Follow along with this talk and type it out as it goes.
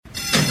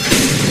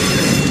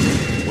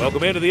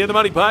Welcome into the In the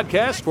Money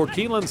podcast for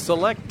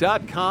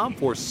KeenelandSelect.com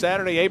for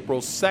Saturday, April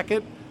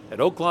 2nd at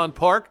Oaklawn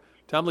Park.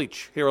 Tom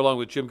Leach here along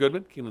with Jim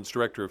Goodman, Keeneland's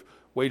Director of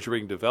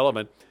Wagering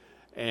Development.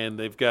 And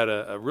they've got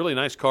a really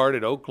nice card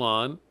at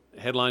Oaklawn,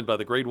 headlined by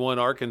the Grade 1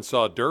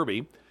 Arkansas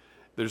Derby.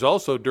 There's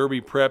also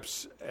Derby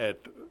preps at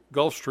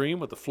Gulfstream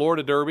with the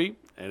Florida Derby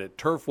and at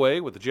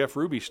Turfway with the Jeff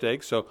Ruby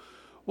Stakes. So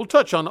we'll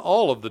touch on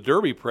all of the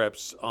Derby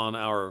preps on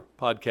our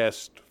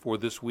podcast for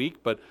this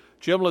week. But,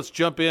 Jim, let's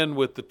jump in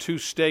with the two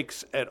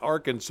stakes at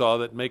Arkansas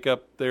that make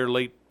up their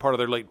part of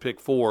their late pick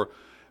four.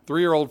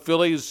 3-year-old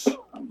fillies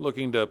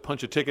looking to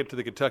punch a ticket to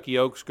the Kentucky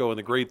Oaks go in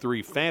the Grade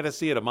 3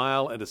 Fantasy at a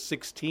mile and a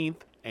 16th.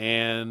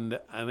 And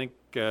I think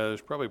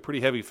there's probably a pretty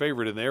heavy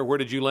favorite in there. Where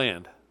did you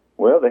land?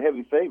 Well, the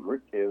heavy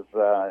favorite is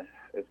going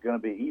to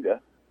be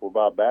Ida for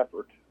Bob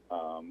Baffert,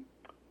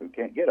 who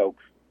can't get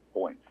Oaks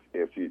points.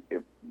 If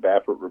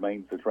Baffert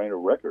remains the trainer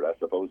of record, I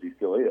suppose he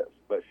still is.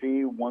 But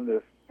she won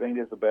the St.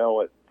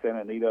 Isabel at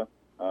Santa Anita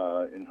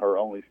in her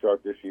only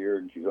start this year,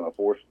 and she's on a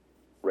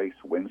 4-race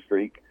win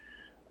streak.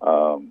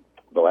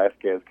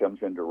 Velasquez comes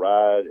in to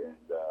ride, and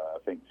I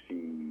think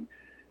she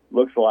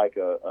looks like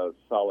a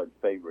solid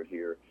favorite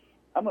here.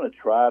 I'm going to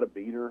try to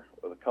beat her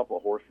with a couple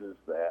of horses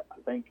that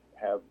I think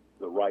have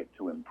the right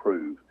to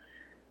improve.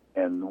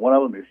 And one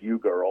of them is You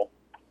Girl,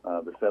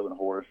 the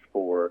 7-horse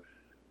for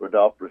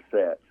Rodolphe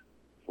Brissett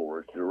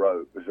for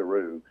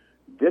Giroux.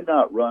 Did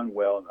not run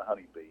well in the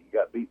Honeybee. He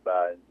got beat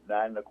by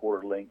 9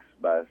 1/4 lengths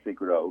by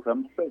Secret Oath.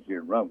 I'm saying she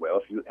didn't run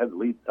well. She had to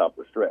lead the top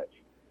of the stretch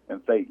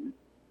and faded.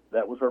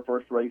 That was her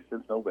first race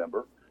since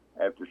November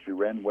after she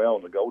ran well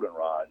in the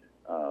Goldenrod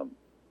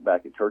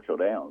back at Churchill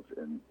Downs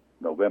in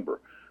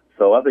November.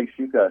 So I think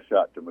she's got a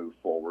shot to move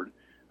forward.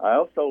 I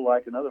also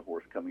like another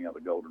horse coming out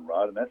of the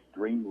Goldenrod, and that's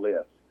Dream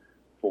Lift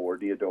for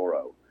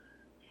Diodoro.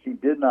 She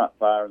did not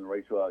fire in the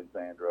Rachel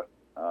Alexandra.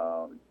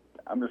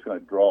 I'm just going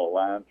to draw a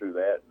line through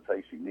that and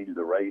say she needed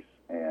the race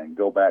and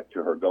go back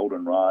to her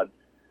Goldenrod.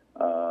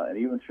 And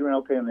even she ran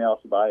okay in the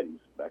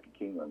Alcibiades back at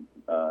Keeneland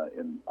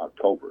in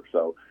October.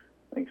 So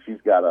I think she's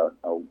got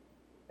a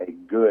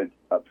good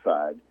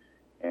upside,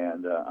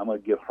 and I'm going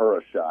to give her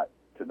a shot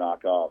to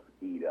knock off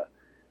Ida.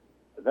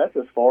 That's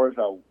as far as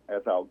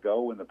I'll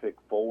go in the pick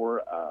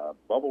four.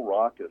 Bubble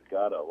Rock has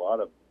got a lot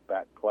of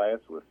back class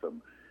with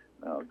some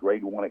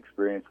Grade 1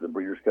 experience in the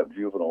Breeders' Cup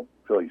Juvenile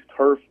Fillies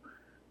Turf,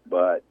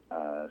 but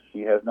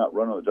she has not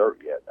run on the dirt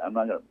yet. I'm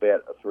not going to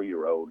bet a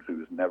 3-year-old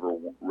who's never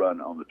run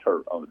on the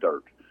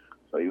dirt.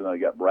 So even though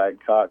you got Bragg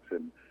Cox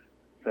and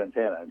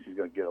Santana, and she's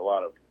going to get a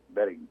lot of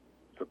betting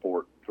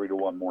support,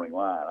 3-1 morning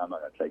line, I'm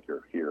not going to take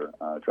her here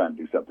trying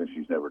to do something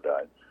she's never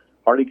done.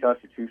 Hardy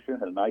Constitution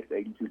had a nice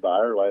 82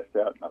 buyer last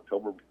out in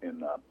October,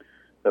 in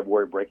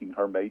February, breaking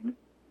her maiden.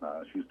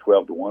 She's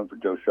 12-1 for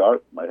Joe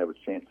Sharp. Might have a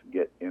chance to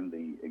get in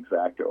the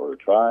exacta or the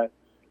try.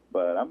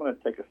 But I'm going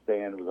to take a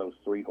stand with those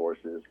 3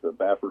 horses, the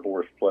Baffert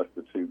horse plus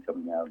the 2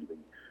 coming out of the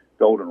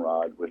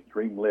Goldenrod, with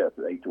Dream Lift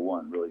at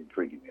 8-1 really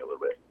intriguing me a little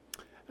bit.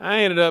 I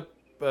ended up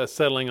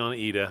settling on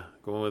Ida,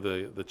 going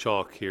with the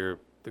chalk here.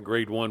 The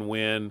Grade 1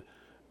 win,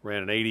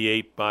 ran an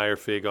 88 buyer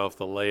fig off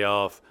the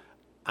layoff.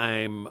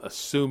 I'm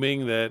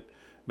assuming that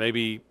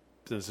maybe,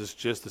 since it's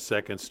just the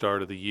second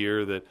start of the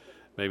year, that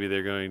maybe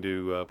they're going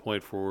to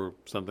point for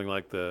something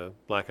like the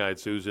Black-Eyed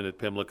Susan at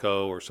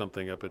Pimlico or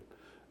something up at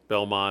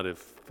Belmont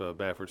if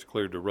Baffert's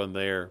cleared to run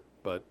there,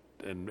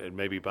 and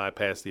maybe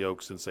bypass the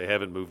Oaks since they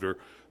haven't moved her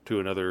to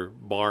another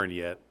barn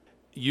yet.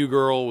 You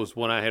Girl was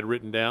one I had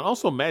written down.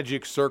 Also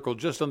Magic Circle,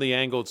 just on the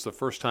angle. It's the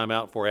first time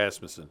out for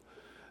Asmussen.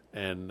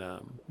 And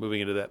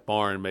moving into that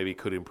barn maybe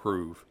could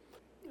improve.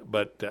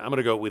 But I'm going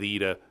to go with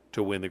Ida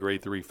to win the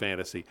Grade 3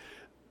 Fantasy.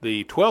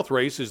 The 12th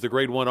race is the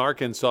Grade 1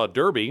 Arkansas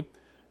Derby,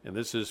 and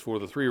this is for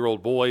the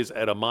 3-year-old boys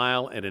at a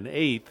mile and an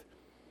 1/8.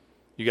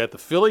 You got the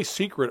filly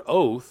Secret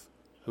Oath,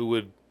 who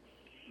would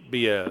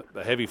be a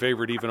heavy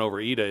favorite even over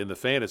Ida in the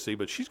fantasy,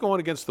 but she's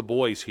going against the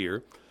boys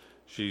here.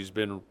 She's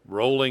been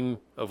rolling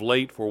of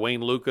late for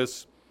Wayne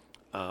Lucas,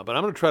 but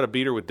I'm going to try to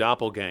beat her with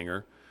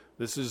Doppelganger.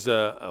 This is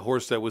a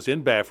horse that was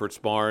in Baffert's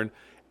barn,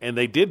 and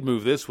they did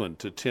move this one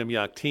to Tim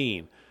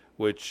Yakteen,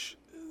 which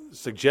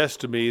suggests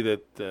to me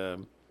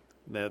that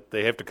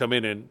they have to come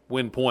in and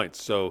win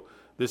points. So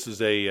this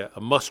is a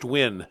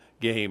must-win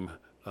game,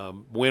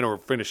 win or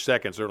finish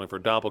second, certainly for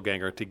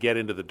Doppelganger, to get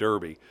into the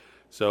Derby.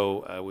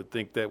 So I would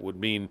think that would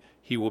mean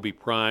he will be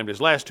primed. His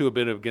last 2 have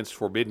been against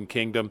Forbidden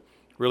Kingdom.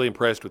 Really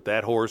impressed with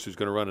that horse, who's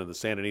going to run in the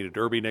Santa Anita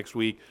Derby next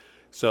week.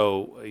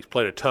 So he's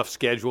played a tough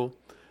schedule.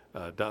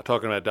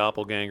 Talking about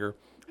Doppelganger,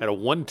 had a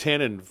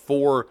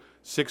 110-4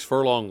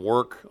 6-furlong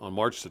work on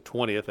March the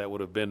 20th. That would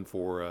have been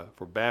for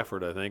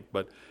Baffert, I think.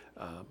 But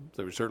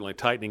they were certainly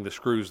tightening the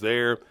screws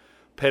there.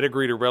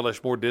 Pedigree to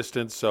relish more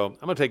distance. So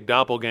I'm going to take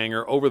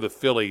Doppelganger over the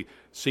filly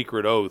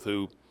Secret Oath,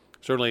 who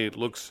certainly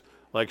looks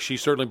like she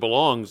certainly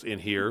belongs in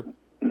here.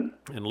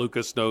 And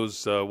Lucas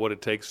knows what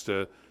it takes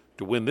to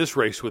win this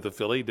race with the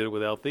filly. He did it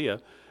with Althea.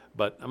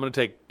 But I'm going to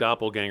take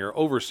Doppelganger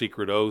over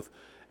Secret Oath.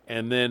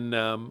 And then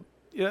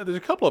Yeah, there's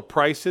a couple of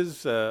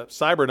prices.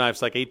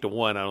 Cyberknife's like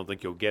 8-1. I don't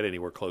think you'll get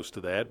anywhere close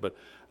to that, but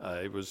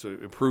it was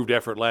an improved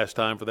effort last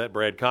time for that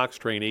Brad Cox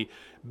trainee.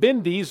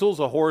 Ben Diesel's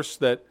a horse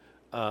that,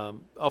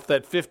 off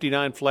that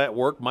 59 flat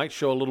work, might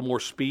show a little more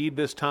speed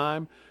this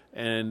time,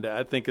 and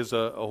I think is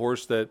a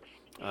horse that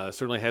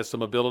certainly has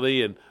some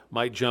ability and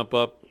might jump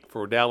up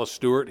for Dallas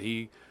Stewart.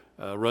 He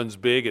runs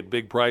big at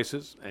big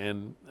prices,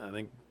 and I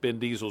think Ben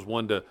Diesel's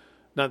one to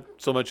not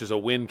so much as a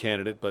win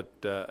candidate, but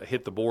a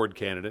hit the board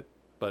candidate.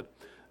 But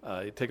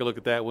take a look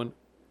at that one.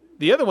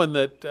 The other one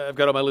that I've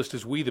got on my list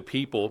is We the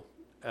People.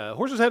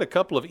 Horses had a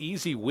couple of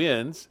easy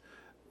wins,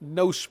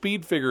 no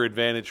speed figure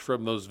advantage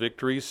from those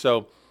victories,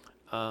 so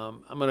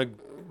I'm going to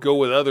go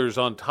with others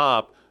on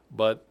top,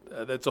 but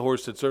that's a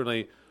horse that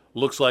certainly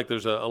looks like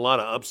there's a lot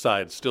of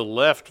upside still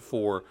left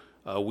for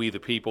We the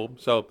People.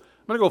 So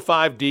I'm going to go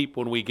 5 deep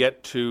when we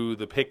get to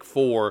the pick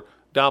 4,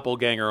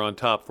 Doppelganger on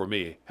top for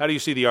me. How do you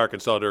see the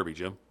Arkansas Derby,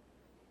 Jim?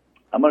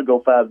 I'm going to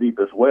go 5 deep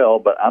as well,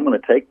 but I'm going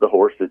to take the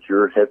horse that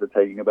you're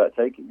hesitating about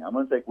taking. I'm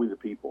going to take We the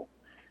People.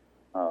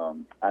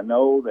 I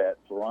know that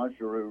Florent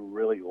Giroux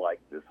really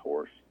liked this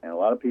horse, and a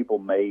lot of people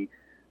may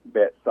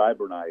bet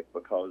Cyberknife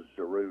because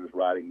Giroux is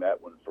riding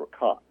that one for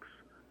Cox.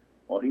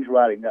 Well, he's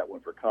riding that one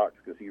for Cox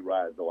because he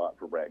rides a lot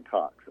for Brad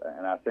Cox.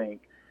 And I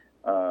think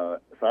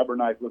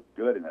Cyberknife looked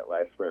good in that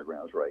last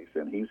Fairgrounds race,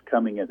 and he's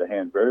coming into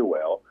hand very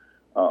well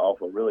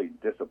off a really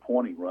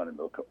disappointing run in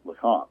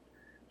Lecomte.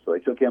 So they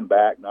took him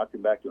back, knocked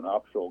him back to an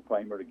optional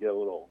claimer to get a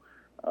little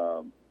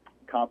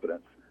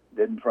confidence.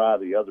 Didn't try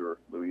the other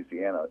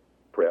Louisiana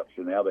preps,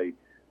 and now they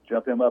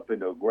jump him up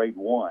into a grade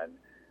 1.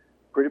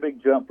 Pretty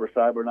big jump for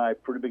Cyberknife,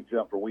 pretty big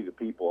jump for We the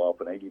People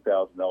off an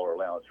 $80,000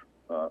 allowance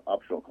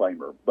optional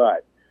claimer.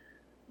 But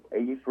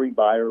 83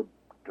 buyer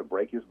to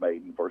break his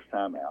maiden, first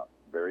time out,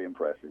 very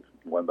impressive,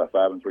 won by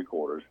 5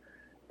 3/4.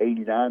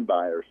 89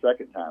 buyer,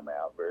 second time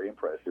out, very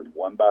impressive,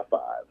 won by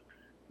 5.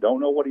 Don't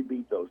know what he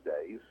beat those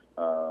days.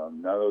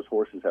 None of those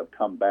horses have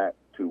come back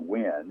to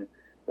win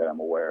that I'm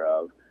aware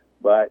of.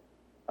 But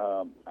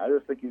I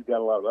just think he's got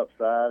a lot of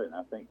upside, and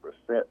I think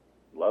Brissett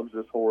loves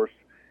this horse.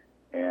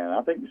 And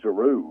I think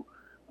Giroux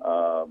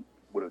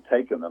would have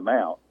taken the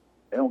mount.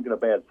 They don't get a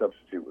bad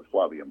substitute with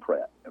Flavien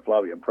Prat. And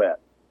Flavien Prat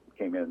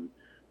came in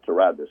to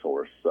ride this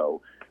horse.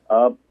 So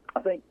I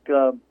think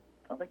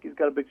he's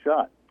got a big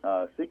shot.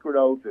 Secret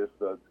Oath is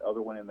the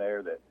other one in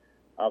there that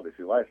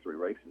obviously the last 3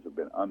 races have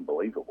been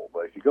unbelievable.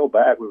 But if you go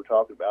back, we were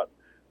talking about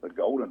the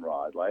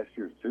Goldenrod, last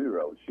year's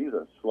 2-year-old. She's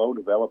a slow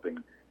developing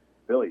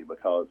filly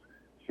because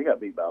she got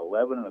beat by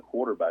 11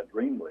 1/4 by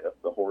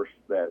Dreamlift, the horse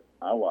that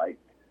I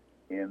liked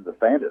in the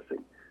fantasy.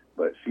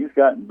 But she's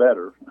gotten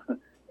better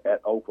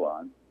at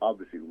Oaklawn.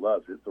 Obviously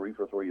loves it, 3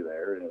 for 3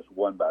 there, and it's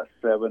won by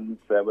 7,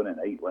 7, and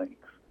 8 lengths.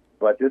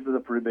 But this is a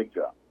pretty big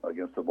jump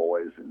against the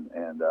boys,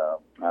 and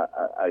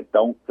I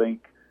don't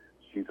think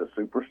she's a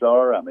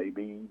superstar. I may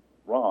be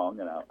wrong,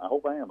 and I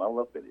hope I am. I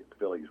love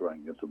Phillies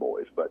running against the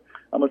boys. But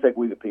I'm going to take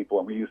We the People.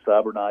 I'm going to use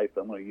Cyberknife.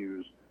 I'm going to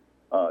use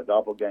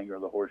Doppelganger,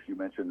 the horse you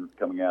mentioned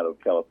coming out of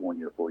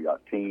California for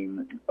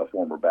Yachteen, a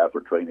former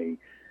Baffert trainee.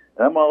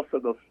 And I'm also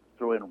going to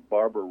throw in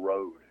Barber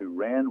Road, who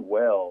ran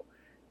well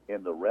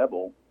in the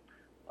Rebel,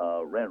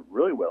 ran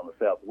really well in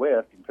the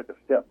Southwest, and took a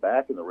step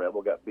back in the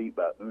Rebel, got beat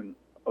by Un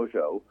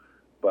Ojo.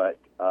 But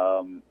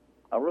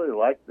I really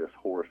like this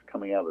horse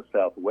coming out of the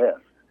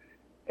Southwest.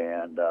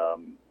 And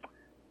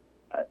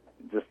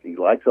he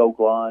likes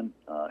Oaklawn.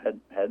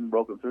 Hadn't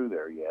broken through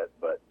there yet,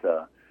 but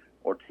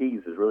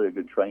Ortiz is really a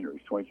good trainer.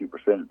 He's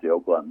 22% at the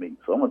Oaklawn meet.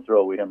 So I'm going to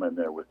throw him in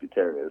there with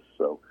Gutierrez.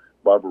 So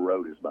Barber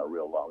Road is my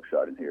real long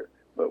shot in here.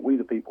 But We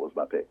the People is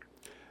my pick.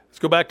 Let's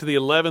go back to the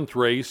 11th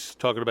race,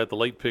 talking about the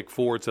late pick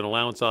 4. It's an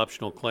allowance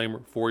optional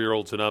claimer,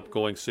 4-year-olds and up,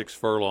 going 6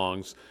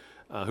 furlongs.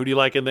 Who do you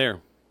like in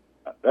there?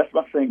 That's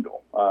my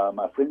single.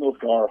 My single's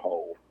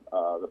Garhole,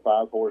 the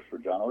 5 horse for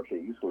John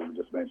Ortiz, who we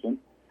just mentioned.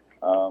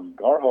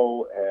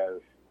 Garhole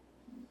has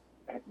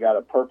got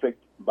a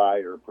perfect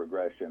buyer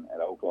progression at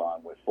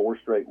Oaklawn with 4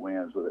 straight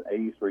wins with an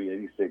 83,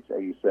 86,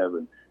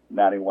 87,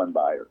 91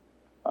 buyer.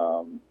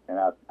 And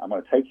I'm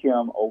going to take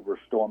him over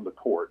Storm the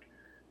Court,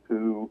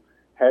 who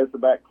has the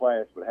back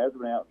class but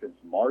hasn't been out since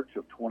March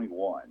of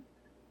 21.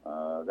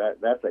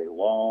 That's a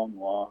long,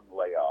 long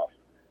layoff,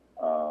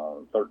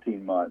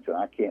 13 months, and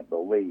I can't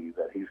believe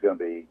that he's going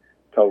to be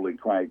totally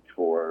cranked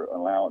for an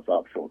allowance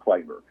optional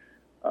claimer.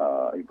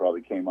 He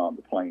probably came on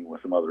the plane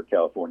with some other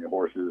California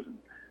horses, and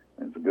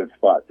it's a good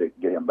spot to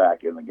get him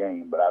back in the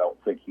game, but I don't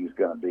think he's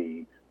going to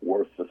be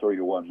worth the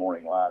 3-1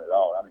 morning line at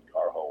all. I think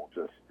Garhole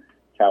just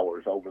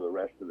cowers over the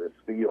rest of this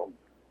field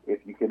if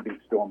you can beat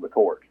Storm the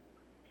Court.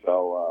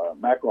 So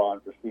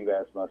Macron for Steve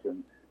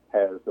Asmussen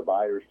has the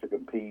buyers to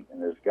compete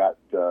and has got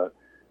 2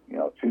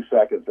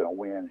 seconds and a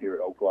win here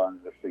at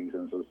Oaklawn this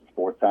season. So this is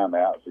 4th time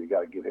out, so you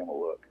got to give him a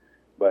look.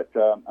 But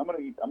I'm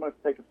going to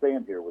take a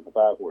stand here with the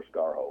 5 horse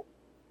Garhole.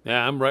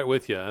 Yeah, I'm right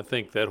with you. I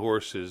think that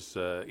horse is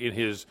in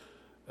his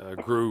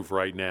groove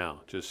right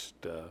now. Just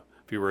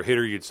if you were a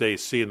hitter, you'd say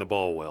seeing the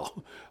ball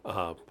well.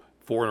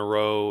 4 in a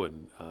row,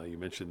 and you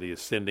mentioned the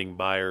ascending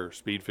buyer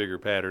speed figure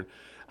pattern.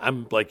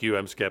 I'm like you.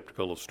 I'm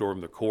skeptical of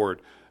Storm the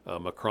Court.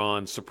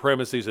 Macron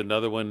Supremacy is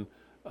another one.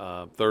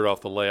 Third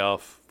off the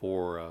layoff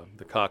for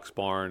the Cox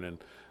Barn, and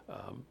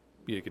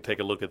you can take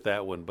a look at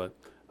that one. But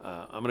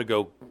I'm going to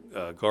go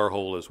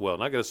Garhole as well.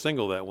 Not going to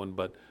single that one,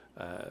 but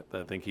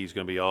I think he's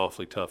going to be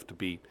awfully tough to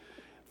beat.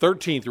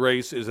 13th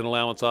race is an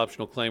allowance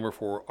optional claimer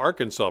for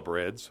Arkansas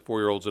breds,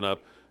 4-year-olds and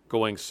up,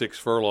 going 6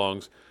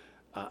 furlongs.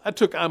 I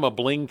took I'm a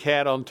Bling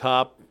Cat on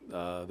top.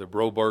 The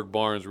Broberg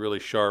barn's really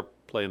sharp,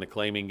 playing the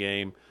claiming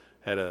game.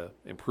 Had a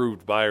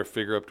improved buyer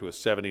figure up to a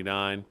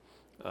 79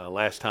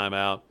 last time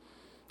out.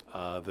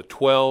 The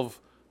 12,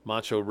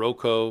 Macho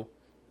Rocco,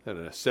 had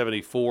a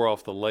 74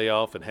 off the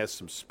layoff and has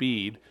some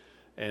speed.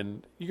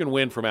 And you can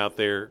win from out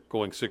there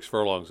going 6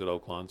 furlongs at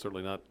Oaklawn.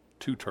 Certainly not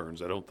 2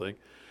 turns, I don't think.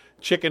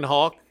 Chicken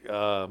Hawk,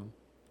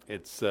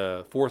 it's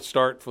 4th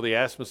start for the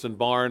Asmussen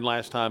barn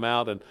last time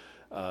out and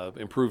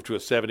improved to a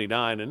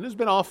 79. And has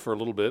been off for a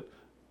little bit.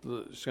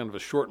 It's kind of a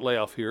short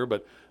layoff here,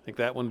 but I think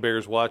that one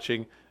bears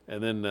watching.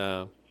 And then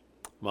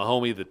my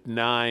homie, the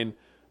 9,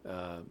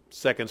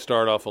 second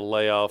start off a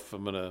layoff.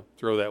 I'm going to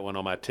throw that one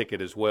on my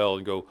ticket as well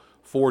and go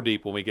 4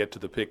 deep when we get to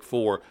the pick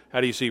 4.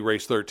 How do you see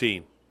race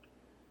 13?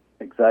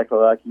 Exactly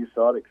like you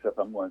saw it, except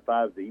I'm going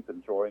 5 deep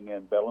and throwing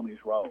in Bellamy's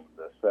Roan,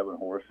 the 7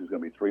 horse, who's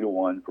going to be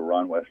 3-1 for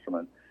Ron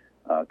Westerman,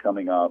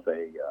 coming off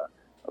a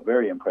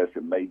very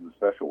impressive maiden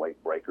special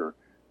weight breaker,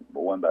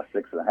 but won by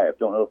 6.5.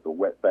 Don't know if the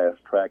wet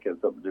fast track has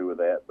something to do with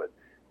that, but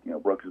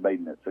Brooks'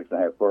 maiden at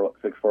 6.5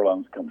 6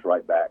 furlongs comes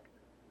right back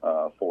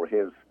for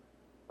his.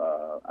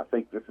 I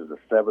think this is the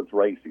 7th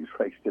race he's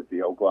raced at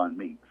the Oaklawn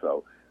meet,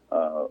 so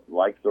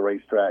likes the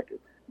racetrack.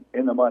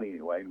 In the money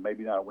anyway,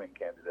 maybe not a win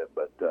candidate,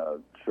 but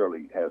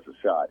surely has a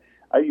shot.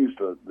 I used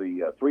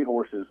the 3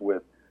 horses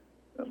with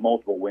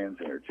multiple wins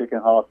in here. Chicken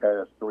Hawk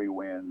has 3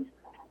 wins.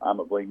 I'm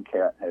a Bling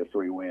Cat has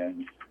 3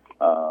 wins,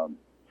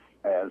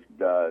 as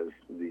does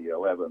the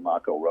 11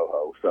 Mako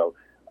Rojo. So,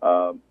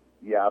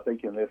 I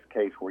think in this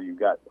case where you've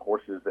got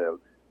horses that have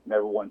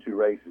never won 2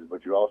 races,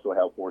 but you also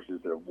have horses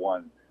that have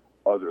won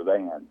other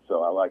than.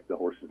 So I like the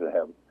horses that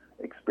have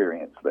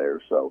experience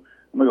there. So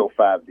I'm going to go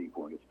 5 deep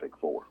when we get to pick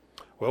 4.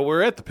 Well,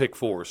 we're at the pick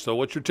 4, so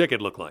what's your ticket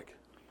look like?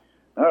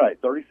 All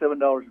right,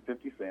 $37.50.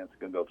 Going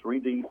to go 3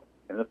 deep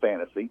in the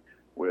fantasy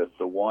with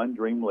the 1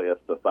 Dream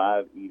Lift, the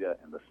 5 Ida,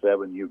 and the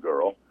 7 You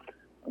Girl.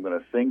 I'm going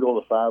to single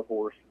the 5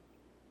 horse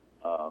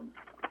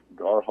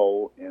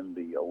Garhole in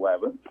the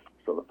 11th,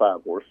 so the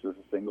 5 horse is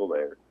a single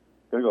there.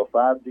 Going to go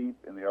 5 deep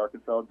in the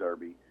Arkansas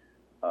Derby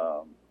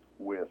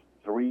with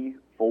 3,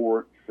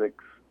 4,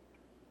 6,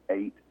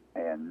 8,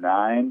 and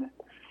 9,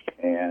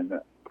 and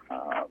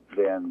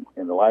then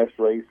in the last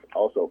race,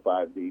 also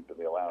 5 deep in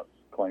the allowance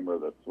claimer,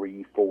 the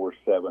 3, 4,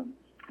 7,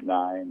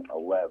 9,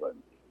 11.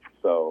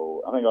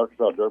 So I think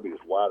Arkansas Derby is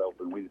wide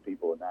open. We the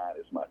People at 9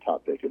 is my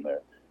top pick in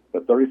there.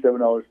 But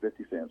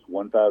 $37.50,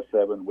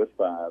 157 with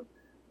 5,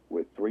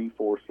 with 3,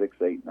 4, 6,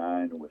 8,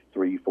 9, with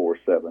 3, 4,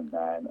 7,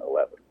 9,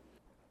 11.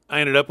 I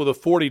ended up with a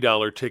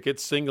 $40 ticket,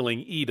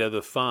 singling Ida,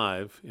 the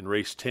 5, in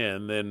race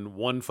 10, then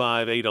 1,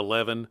 5, 8,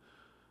 11,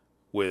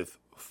 with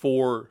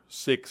 4,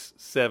 6,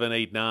 7,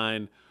 8,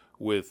 9,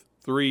 with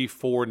 3,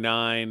 4,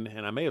 9,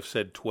 and I may have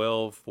said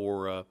 12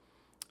 for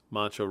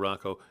Macho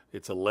Rocco.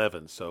 It's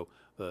 11, so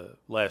the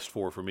last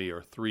 4 for me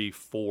are 3,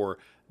 4,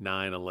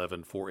 9,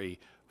 11 for a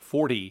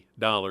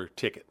 $40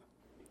 ticket.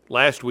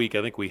 Last week,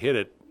 I think we hit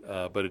it,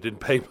 but it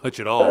didn't pay much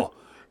at all.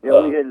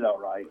 Yeah, we hit it all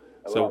right,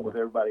 along so with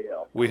everybody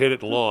else. We hit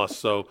it and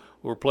lost, so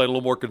we're playing a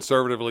little more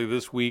conservatively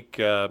this week.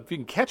 If you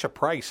can catch a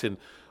price in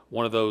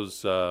one of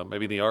those,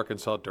 maybe the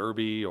Arkansas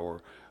Derby,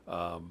 or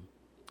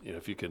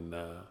if you can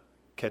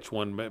catch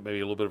one, maybe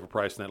a little bit of a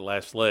price in that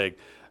last leg,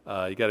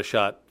 you got a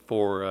shot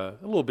for a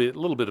little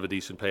bit of a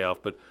decent payoff,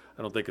 but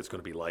I don't think it's going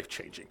to be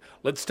life-changing.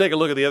 Let's take a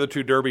look at the other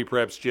 2 Derby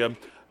preps, Jim.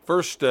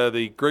 First,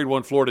 the Grade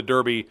 1 Florida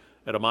Derby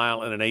at 1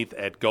 1/8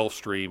 at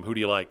Gulfstream. Who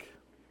do you like?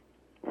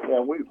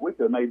 Yeah, we could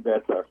have made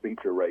that our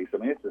feature race. I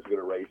mean, it's as good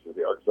a race as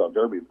the Arkansas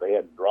Derby, but they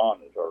hadn't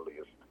drawn as early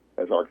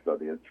as Arkansas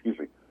did. Excuse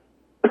me.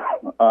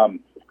 I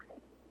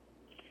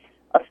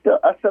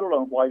settled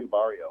on White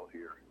Barrio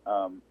here.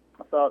 I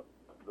thought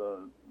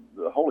the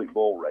Holy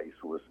Bull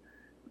race was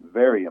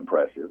very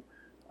impressive.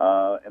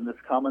 And this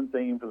common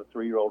theme for the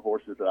 3-year-old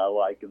horses that I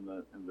like in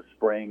the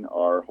spring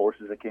are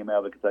horses that came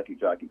out of the Kentucky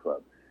Jockey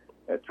Club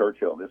at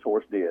Churchill. This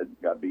horse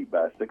got beat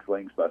by 6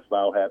 lengths by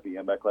Smile Happy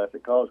and by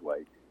Classic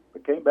Causeway,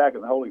 but came back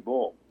in the Holy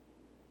Bull.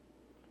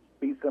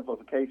 Speed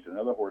Simplification,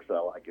 another horse I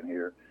like in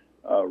here,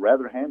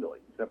 rather handily.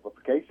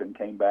 Simplification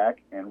came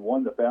back and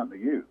won the Fountain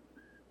of Youth,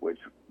 which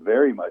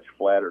very much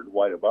flattered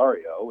White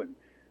Barrio, and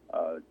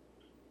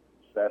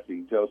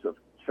Sassy Joseph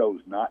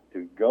chose not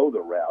to go the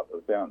route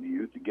of Fountain of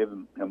Youth to give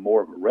him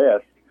more of a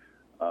rest.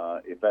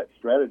 If that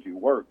strategy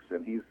works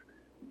and he's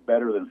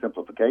better than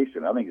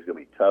Simplification, I think he's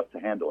going to be tough to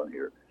handle in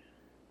here.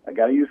 I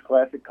got to use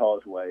Classic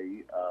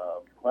Causeway.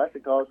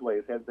 Classic Causeway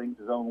has had things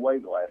his own way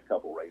the last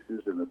couple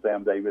races in the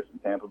Sam Davis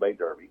and Tampa Bay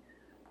Derby.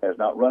 Has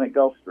not run at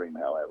Gulfstream,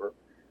 however.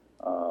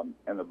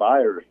 And the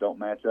buyers don't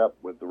match up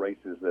with the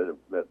races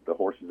that the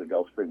horses at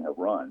Gulfstream have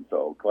run.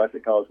 So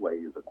Classic Causeway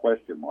is a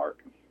question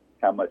mark.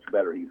 how much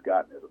better he's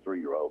gotten as a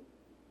 3-year-old.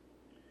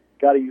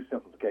 Got to use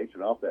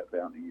simplification off that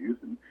fountain use,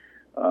 and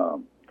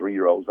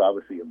 3-year-olds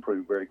obviously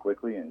improved very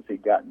quickly. And has he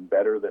gotten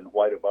better than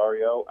White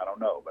Abarrio? I don't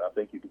know, but I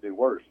think you could do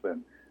worse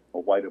than a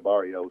White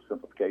Abarrio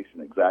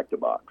simplification exacta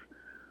box.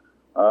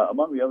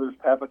 Among the others,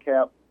 Papa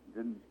Cap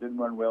didn't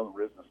run well in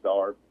Risen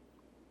Star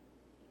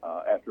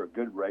after a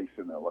good race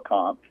in the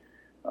LeCompte,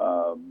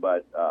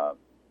 but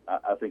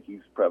I think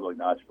he's probably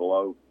notch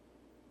below.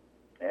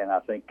 And I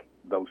think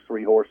those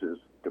 3 horses,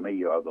 to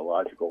me, are the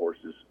logical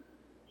horses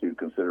to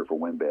consider for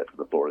win bets for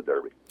the Florida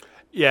Derby.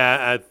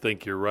 Yeah, I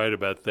think you're right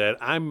about that.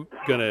 I'm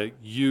going to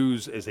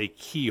use as a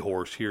key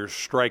horse here,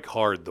 Strike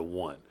Hard, the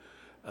 1.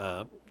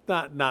 I'll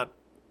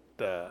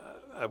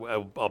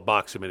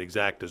box him in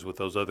exactas with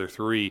those other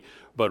 3,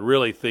 but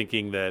really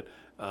thinking that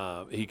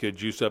he could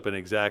juice up an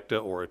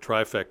exacta or a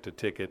trifecta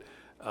ticket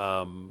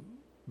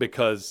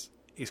because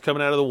he's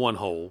coming out of the 1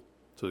 hole.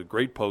 So a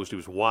great post. He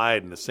was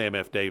wide in the Sam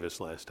F.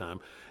 Davis last time.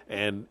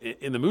 And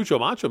in the Mucho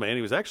Macho Man,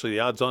 he was actually the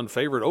odds-on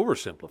favorite over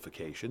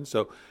simplification.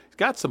 So he's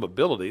got some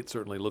ability. It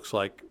certainly looks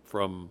like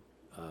from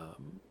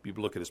you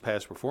look at his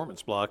past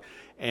performance block.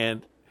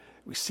 And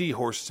we see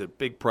horses at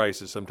big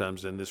prices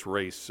sometimes in this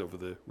race over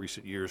the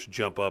recent years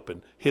jump up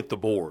and hit the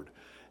board.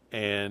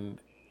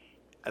 And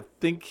I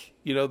think,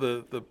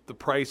 the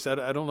price,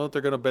 I don't know if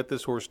they're going to bet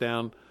this horse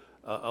down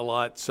a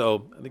lot.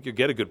 So I think you'll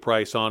get a good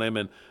price on him.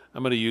 And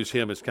I'm going to use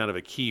him as kind of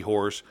a key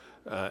horse.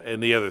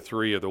 And the other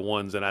 3 are the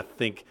ones. And I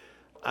think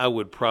I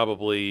would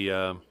probably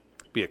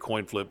be a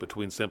coin flip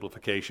between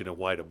simplification and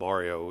White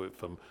Abarrio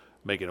if I'm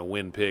making a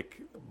win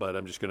pick. But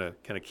I'm just going to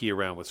kind of key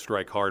around with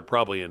Strike Hard,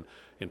 probably in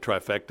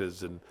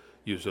trifectas, and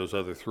use those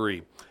other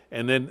 3.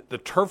 And then the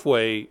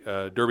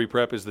Turfway Derby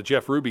Prep is the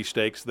Jeff Ruby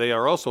Stakes. They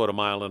are also at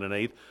 1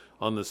 1/8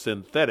 on the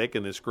synthetic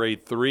in this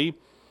grade 3.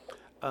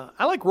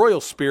 I like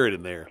Royal Spirit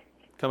in there,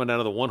 coming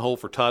out of the 1 hole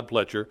for Todd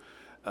Pletcher.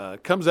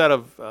 Comes out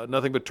of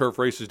nothing but turf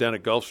races down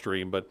at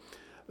Gulfstream, but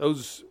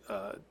those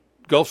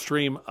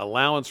Gulfstream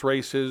allowance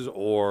races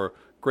or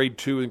grade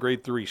 2 and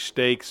grade 3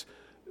 stakes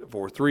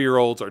for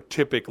 3-year-olds are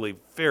typically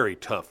very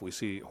tough. We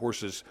see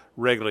horses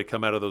regularly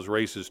come out of those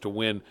races to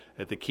win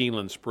at the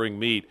Keeneland Spring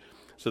Meet.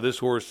 So this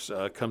horse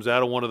comes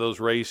out of one of those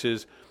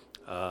races,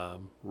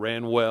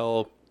 ran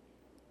well,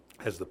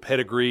 has the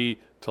pedigree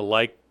to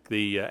like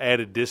the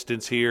added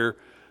distance here.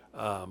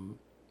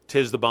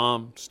 Tiz the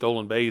Bomb,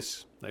 Stolen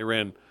Base, they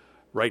ran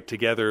right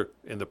together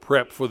in the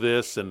prep for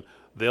this, and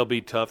they'll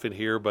be tough in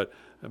here. But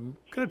I'm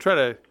going to try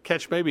to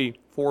catch maybe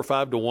 4 or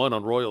 5 to 1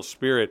 on Royal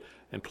Spirit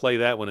and play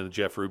that one in the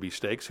Jeff Ruby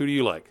Stakes. Who do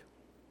you like?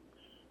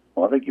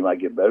 Well, I think you might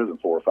get better than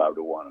 4 or 5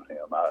 to 1 on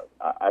him.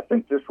 I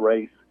think this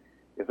race,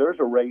 if there's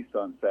a race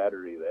on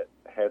Saturday that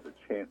has a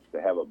chance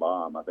to have a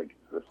bomb, I think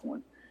it's this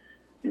one.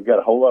 You've got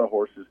a whole lot of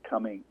horses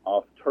coming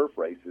off turf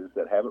races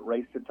that haven't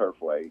raced at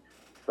Turfway.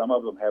 Some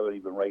of them haven't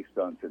even raced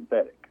on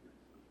synthetic.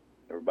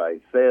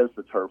 Everybody says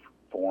the turf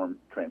form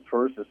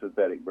transfers to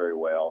synthetic very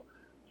well.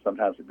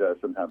 Sometimes it does,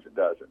 sometimes it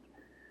doesn't.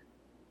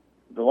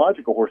 The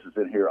logical horses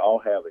in here all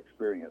have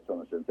experience on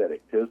the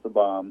synthetic. Tiz the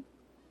Bomb,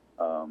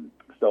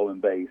 Stolen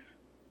Base,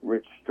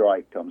 Rich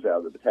Strike comes out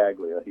of the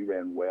Battaglia. He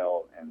ran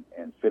well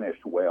and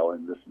finished well,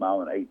 and this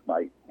 1 1/8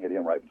 might hit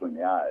him right between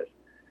the eyes.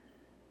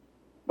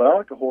 But I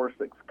like a horse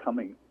that's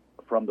coming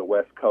from the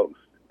West Coast,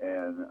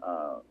 and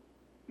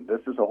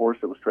this is a horse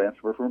that was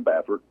transferred from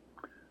Baffert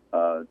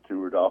to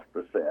Rodolphe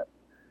Brissett.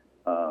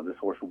 This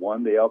horse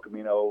won the El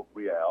Camino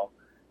Real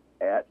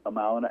at 1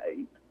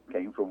 1/8,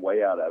 came from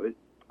way out of it,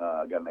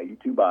 got an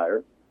 82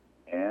 buyer,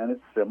 and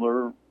it's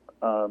similar,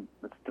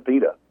 it's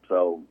Tapeta,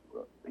 so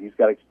he's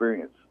got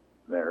experience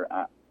there.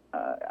 I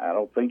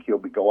don't think he'll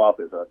go off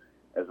as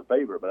a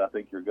favorite, but I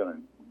think you're going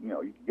to, you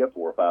can get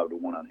 4 or 5 to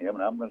 1 on him,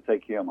 and I'm going to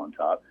take him on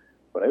top.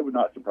 But it would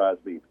not surprise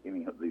me if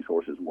any of these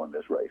horses won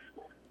this race.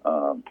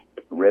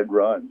 Red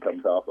Run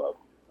comes off of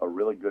a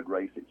really good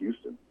race at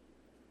Houston.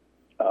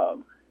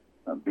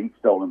 Beat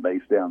Stolen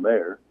Base down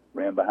there,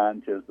 ran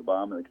behind Tiz the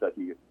Bomb in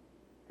the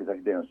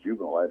Kentucky Downs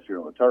Juvenile last year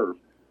on the turf.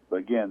 But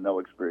again, no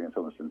experience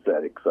on the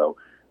synthetic. So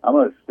I'm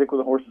going to stick with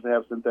the horses that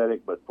have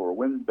synthetic, but for a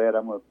win bet,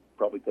 I'm going to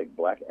probably take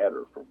Black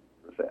Adder from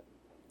Brissett.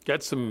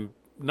 Got some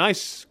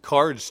nice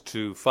cards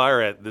to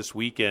fire at this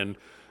weekend,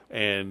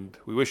 and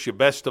we wish you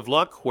best of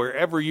luck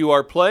wherever you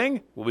are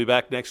playing. We'll be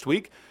back next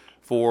week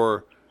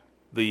for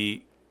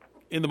the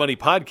In the Money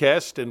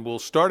podcast, and we'll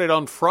start it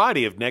on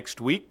Friday of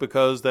next week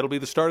because that'll be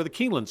the start of the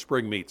Keeneland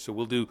Spring Meet. So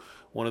we'll do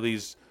one of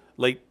these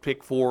late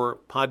pick 4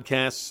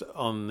 podcasts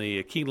on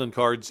the Keeneland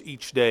cards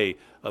each day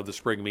of the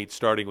Spring Meet,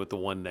 starting with the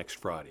one next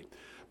Friday.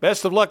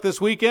 Best of luck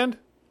this weekend.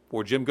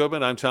 For Jim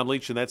Goodman, I'm Tom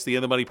Leach, and that's the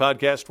In the Money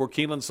podcast for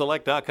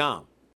KeenelandSelect.com.